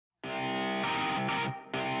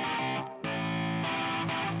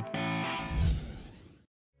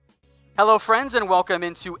Hello, friends, and welcome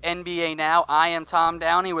into NBA Now. I am Tom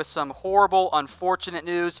Downey with some horrible, unfortunate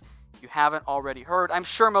news you haven't already heard. I'm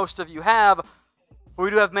sure most of you have, but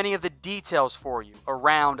we do have many of the details for you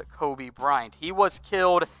around Kobe Bryant. He was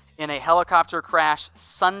killed in a helicopter crash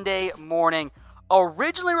Sunday morning,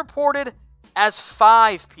 originally reported as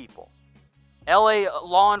 5 people. LA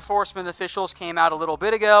law enforcement officials came out a little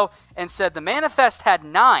bit ago and said the manifest had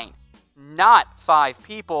 9, not 5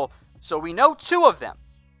 people, so we know 2 of them.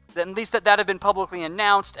 At least that had been publicly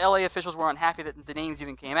announced. LA officials were unhappy that the names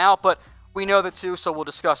even came out, but we know the 2, so we'll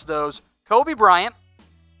discuss those. Kobe Bryant,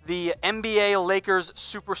 the NBA Lakers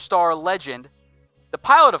superstar legend. The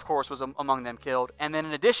pilot, of course, was among them killed. And then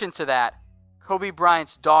in addition to that, Kobe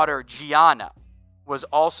Bryant's daughter, Gianna, was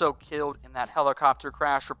also killed in that helicopter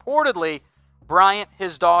crash. Reportedly, Bryant,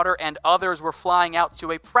 his daughter, and others were flying out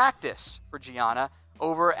to a practice for Gianna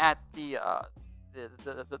over at the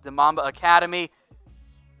Mamba Academy.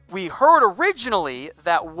 We heard originally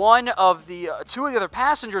that one of the 2 of the other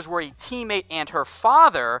passengers were a teammate and her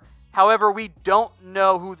father. However, we don't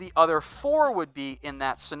know who the other 4 would be in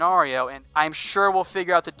that scenario, and I'm sure we'll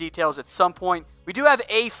figure out the details at some point. We do have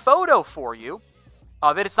a photo for you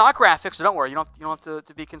of it. It's not graphic, so don't worry. You don't have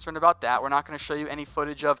to be concerned about that. We're not going to show you any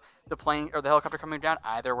footage of the plane or the helicopter coming down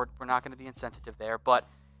either. We're not going to be insensitive there, but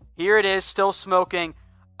here it is, still smoking.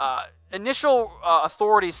 Initial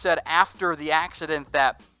authorities said after the accident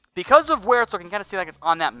that because of where it's looking, kind of see like it's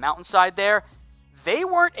on that mountainside there, they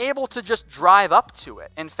weren't able to just drive up to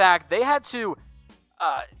it. In fact, they had to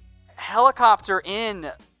helicopter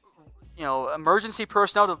in, emergency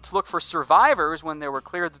personnel to look for survivors when they were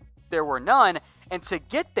clear that there were none. And to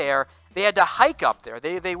get there, they had to hike up there.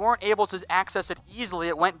 They weren't able to access it easily.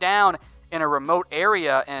 It went down in a remote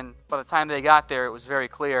area, and by the time they got there, it was very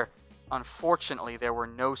clear. Unfortunately, there were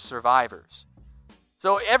no survivors.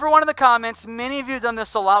 So everyone in the comments, many of you have done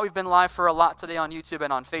this a lot. We've been live for a lot today on YouTube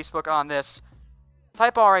and on Facebook on this.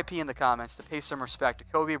 Type RIP in the comments to pay some respect to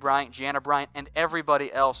Kobe Bryant, Gianna Bryant, and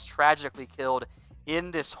everybody else tragically killed in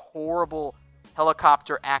this horrible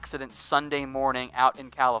helicopter accident Sunday morning out in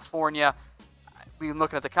California. We've been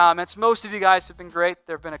looking at the comments. Most of you guys have been great.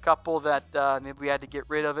 There have been a couple that maybe we had to get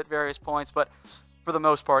rid of at various points, but for the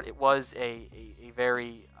most part, it was a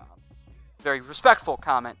very, very respectful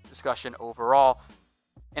comment discussion overall.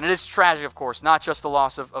 And it is tragic, of course, not just the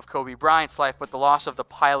loss of Kobe Bryant's life, but the loss of the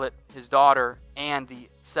pilot, his daughter, and the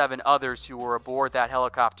 7 others who were aboard that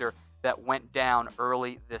helicopter that went down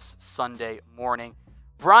early this Sunday morning.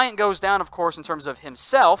 Bryant goes down, of course, in terms of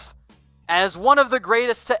himself, as one of the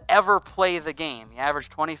greatest to ever play the game. He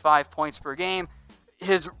averaged 25 points per game.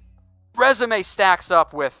 His resume stacks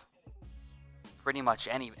up with pretty much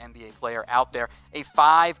any NBA player out there. A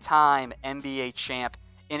 5-time NBA champ,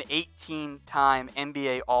 an 18-time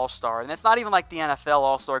NBA All-Star. And that's not even like the NFL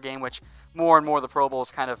All-Star game, which more and more the Pro Bowl is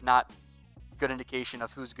kind of not a good indication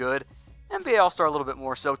of who's good. NBA All-Star a little bit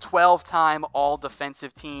more so. 12-time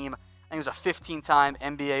All-Defensive Team. I think it was a 15-time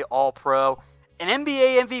NBA All-Pro. An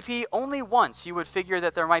NBA MVP only once. You would figure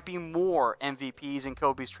that there might be more MVPs in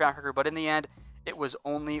Kobe's track record, but in the end, it was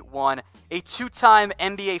only one. A 2-time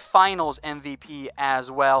NBA Finals MVP as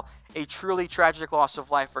well. A truly tragic loss of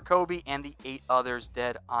life for Kobe and the 8 others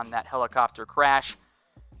dead on that helicopter crash.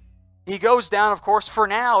 He goes down, of course, for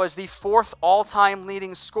now as the 4th all-time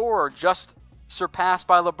leading scorer, just surpassed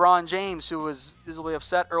by LeBron James, who was visibly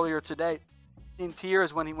upset earlier today, in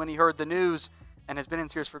tears when he heard the news, and has been in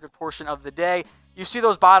tears for a good portion of the day. You see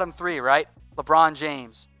those bottom 3, right? LeBron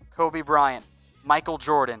James, Kobe Bryant, Michael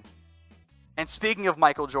Jordan. And speaking of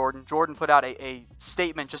Michael Jordan, Jordan put out a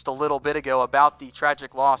statement just a little bit ago about the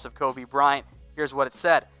tragic loss of Kobe Bryant. Here's what it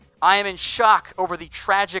said. I am in shock over the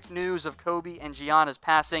tragic news of Kobe and Gianna's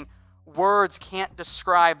passing. Words can't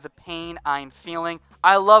describe the pain I'm feeling.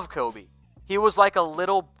 I love Kobe. He was like a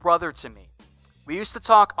little brother to me. We used to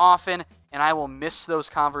talk often, and I will miss those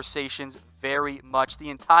conversations very much. The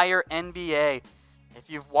entire NBA, if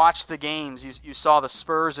you've watched the games, you saw the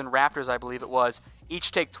Spurs and Raptors, I believe it was,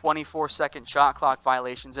 each take 24-second shot clock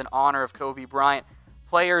violations in honor of Kobe Bryant.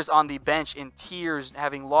 Players on the bench in tears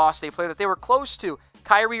having lost a player that they were close to.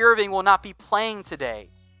 Kyrie Irving will not be playing today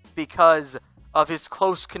because of his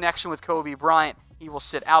close connection with Kobe Bryant. He will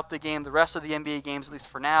sit out the game. The rest of the NBA games, at least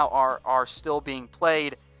for now, are still being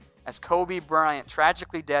played as Kobe Bryant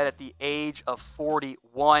tragically dead at the age of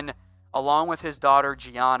 41, along with his daughter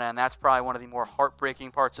Gianna, and that's probably one of the more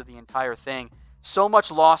heartbreaking parts of the entire thing. So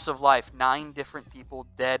much loss of life, 9 different people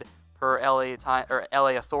dead per LA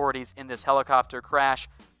authorities in this helicopter crash.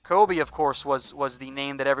 Kobe, of course, was the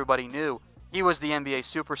name that everybody knew. He was the NBA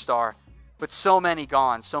superstar, but so many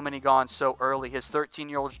gone so early. His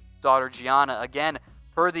 13-year-old daughter Gianna, again,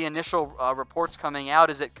 per the initial reports coming out,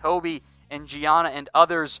 is that Kobe and Gianna and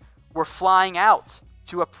others were flying out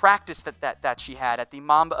to a practice that she had at the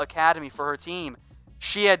Mamba Academy for her team.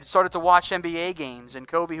 She had started to watch NBA games, and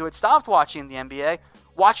Kobe, who had stopped watching the NBA,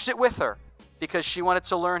 watched it with her because she wanted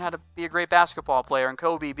to learn how to be a great basketball player, and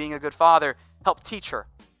Kobe, being a good father, helped teach her.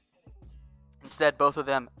 Instead, both of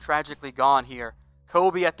them tragically gone here.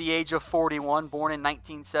 Kobe, at the age of 41, born in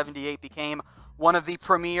 1978, became one of the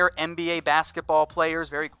premier NBA basketball players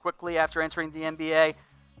very quickly after entering the NBA.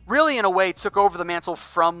 Really, in a way, took over the mantle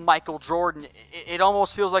from Michael Jordan. It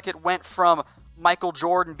almost feels like it went from Michael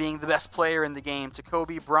Jordan being the best player in the game to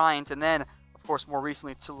Kobe Bryant, and then, of course, more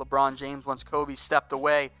recently to LeBron James once Kobe stepped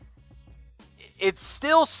away. It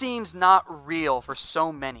still seems not real for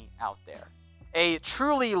so many out there. A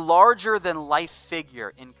truly larger-than-life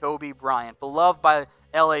figure in Kobe Bryant, beloved by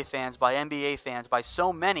LA fans, by NBA fans, by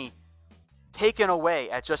so many, taken away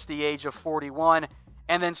at just the age of 41,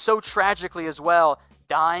 and then so tragically as well,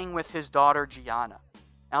 dying with his daughter Gianna.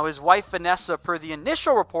 Now, his wife Vanessa, per the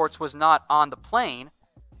initial reports, was not on the plane.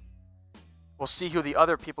 We'll see who the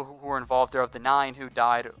other people who were involved there of the 9 who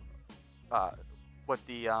died,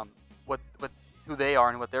 who they are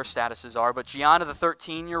and what their statuses are. But Gianna, the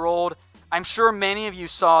 13-year-old, I'm sure many of you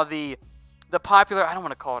saw the popular, I don't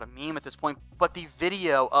want to call it a meme at this point, but the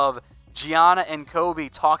video of Gianna and Kobe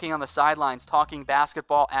talking on the sidelines, talking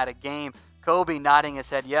basketball at a game. Kobe nodding his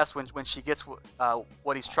head yes when she gets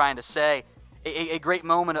what he's trying to say. A great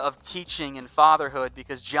moment of teaching and fatherhood,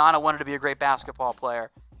 because Gianna wanted to be a great basketball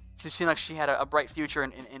player. It seemed like she had a bright future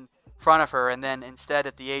in front of her, and then instead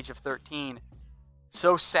at the age of 13,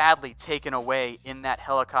 so sadly taken away in that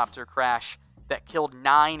helicopter crash that killed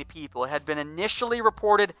 9 people. It had been initially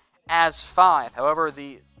reported as 5. However,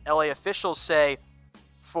 the LA officials say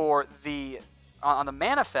on the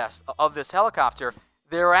manifest of this helicopter,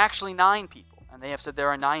 there are actually 9 people, and they have said there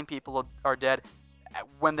are 9 people are dead.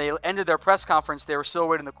 When they ended their press conference, they were still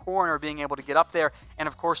waiting the coroner being able to get up there and,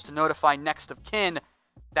 of course, to notify next of kin.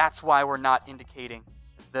 That's why we're not indicating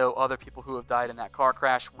the other people who have died in that car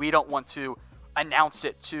crash. We don't want to announce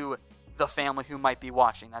it to the family who might be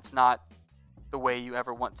watching. That's not the way you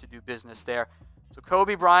ever want to do business there. So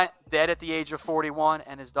Kobe Bryant, dead at the age of 41,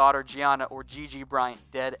 and his daughter Gianna, or Gigi Bryant,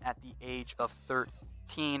 dead at the age of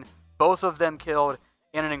 13. Both of them killed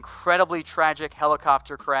in an incredibly tragic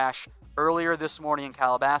helicopter crash earlier this morning in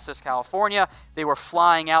Calabasas, California. They were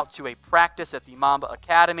flying out to a practice at the Mamba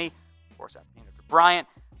Academy, of course, named after Bryant,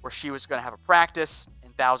 where she was going to have a practice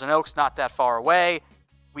in Thousand Oaks, not that far away.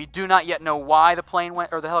 We do not yet know why the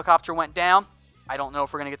helicopter went down. I don't know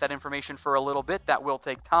if we're going to get that information for a little bit. That will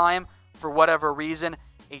take time. For whatever reason,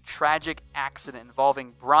 a tragic accident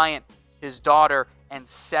involving Bryant, his daughter, and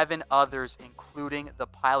 7 others, including the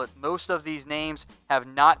pilot. Most of these names have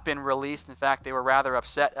not been released. In fact, they were rather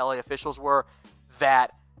upset, LA officials were,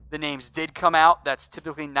 that the names did come out. That's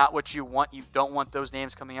typically not what you want. You don't want those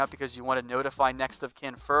names coming out because you want to notify next of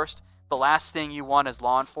kin first. The last thing you want as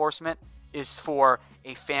law enforcement is for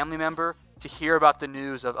a family member to hear about the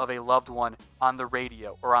news of a loved one on the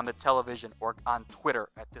radio or on the television or on Twitter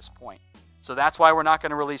at this point. So that's why we're not going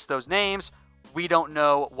to release those names. We don't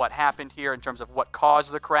know what happened here in terms of what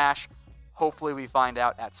caused the crash. Hopefully we find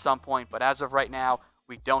out at some point, but as of right now,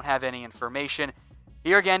 we don't have any information.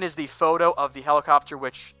 Here again is the photo of the helicopter,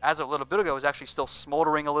 which as of a little bit ago was actually still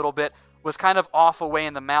smoldering a little bit, was kind of off away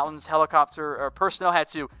in the mountains. Helicopter personnel had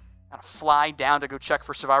to kind of fly down to go check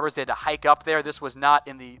for survivors. They had to hike up there. This was not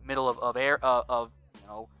in the middle of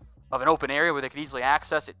an open area where they could easily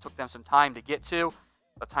access. It took them some time to get to.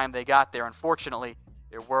 By the time they got there, unfortunately,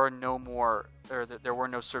 there were no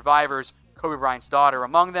survivors. Kobe Bryant's daughter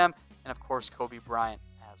among them, and of course Kobe Bryant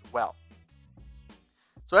as well.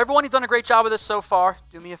 So everyone, you've done a great job with this so far.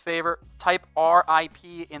 Do me a favor, type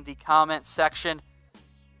RIP in the comment section.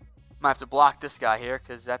 Might have to block this guy here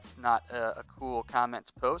because that's not a cool comment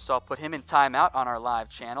to post. So I'll put him in timeout on our live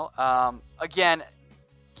channel. Again,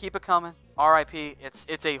 keep it coming. RIP.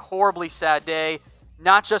 It's a horribly sad day,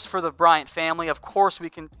 not just for the Bryant family. Of course,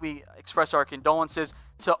 we express our condolences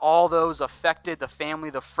to all those affected, the family,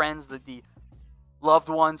 the friends, the loved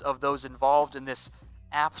ones of those involved in this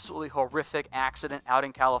absolutely horrific accident out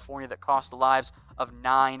in California that cost the lives of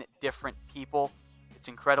 9 different people. It's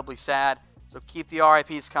incredibly sad. So keep the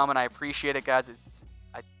RIPs coming. I appreciate it, guys. It's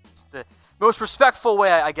the most respectful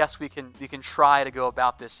way I guess we can try to go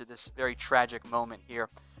about this very tragic moment here.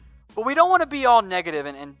 But we don't want to be all negative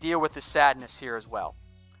and deal with the sadness here as well.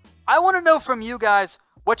 I want to know from you guys,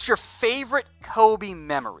 what's your favorite Kobe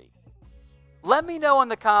memory? Let me know in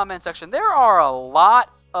the comment section. There are a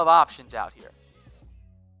lot of options out here.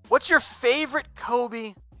 What's your favorite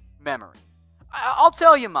Kobe memory? I'll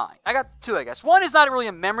tell you mine. I got two, I guess. One is not really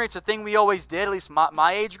a memory. It's a thing we always did, at least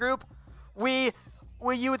my age group. You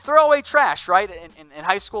would throw away trash, right, in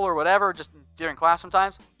high school or whatever, just during class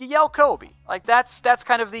sometimes. You yell Kobe. Like, that's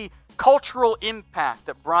kind of the cultural impact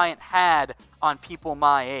that Bryant had on people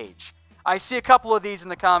my age. I see a couple of these in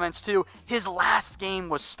the comments, too. His last game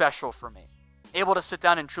was special for me. Able to sit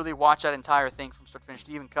down and truly watch that entire thing from start to finish,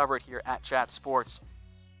 to even cover it here at Chat Sports.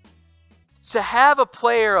 To have a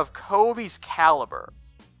player of Kobe's caliber,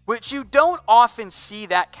 which you don't often see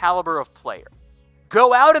that caliber of player,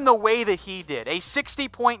 go out in the way that he did. A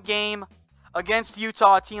 60-point game against the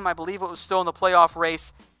Utah team, I believe it was still in the playoff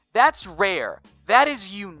race. That's rare. That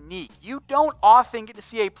is unique. You don't often get to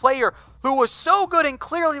see a player who was so good and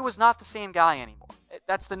clearly was not the same guy anymore.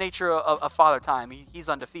 That's the nature of Father Time. He's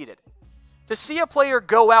undefeated. To see a player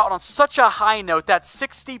go out on such a high note, that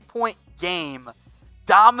 60-point game,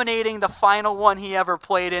 dominating the final one he ever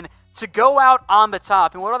played in, to go out on the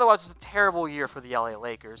top in what otherwise was a terrible year for the LA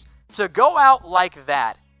Lakers, to go out like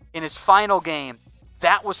that in his final game,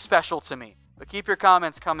 that was special to me. But keep your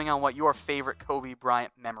comments coming on what your favorite Kobe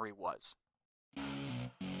Bryant memory was.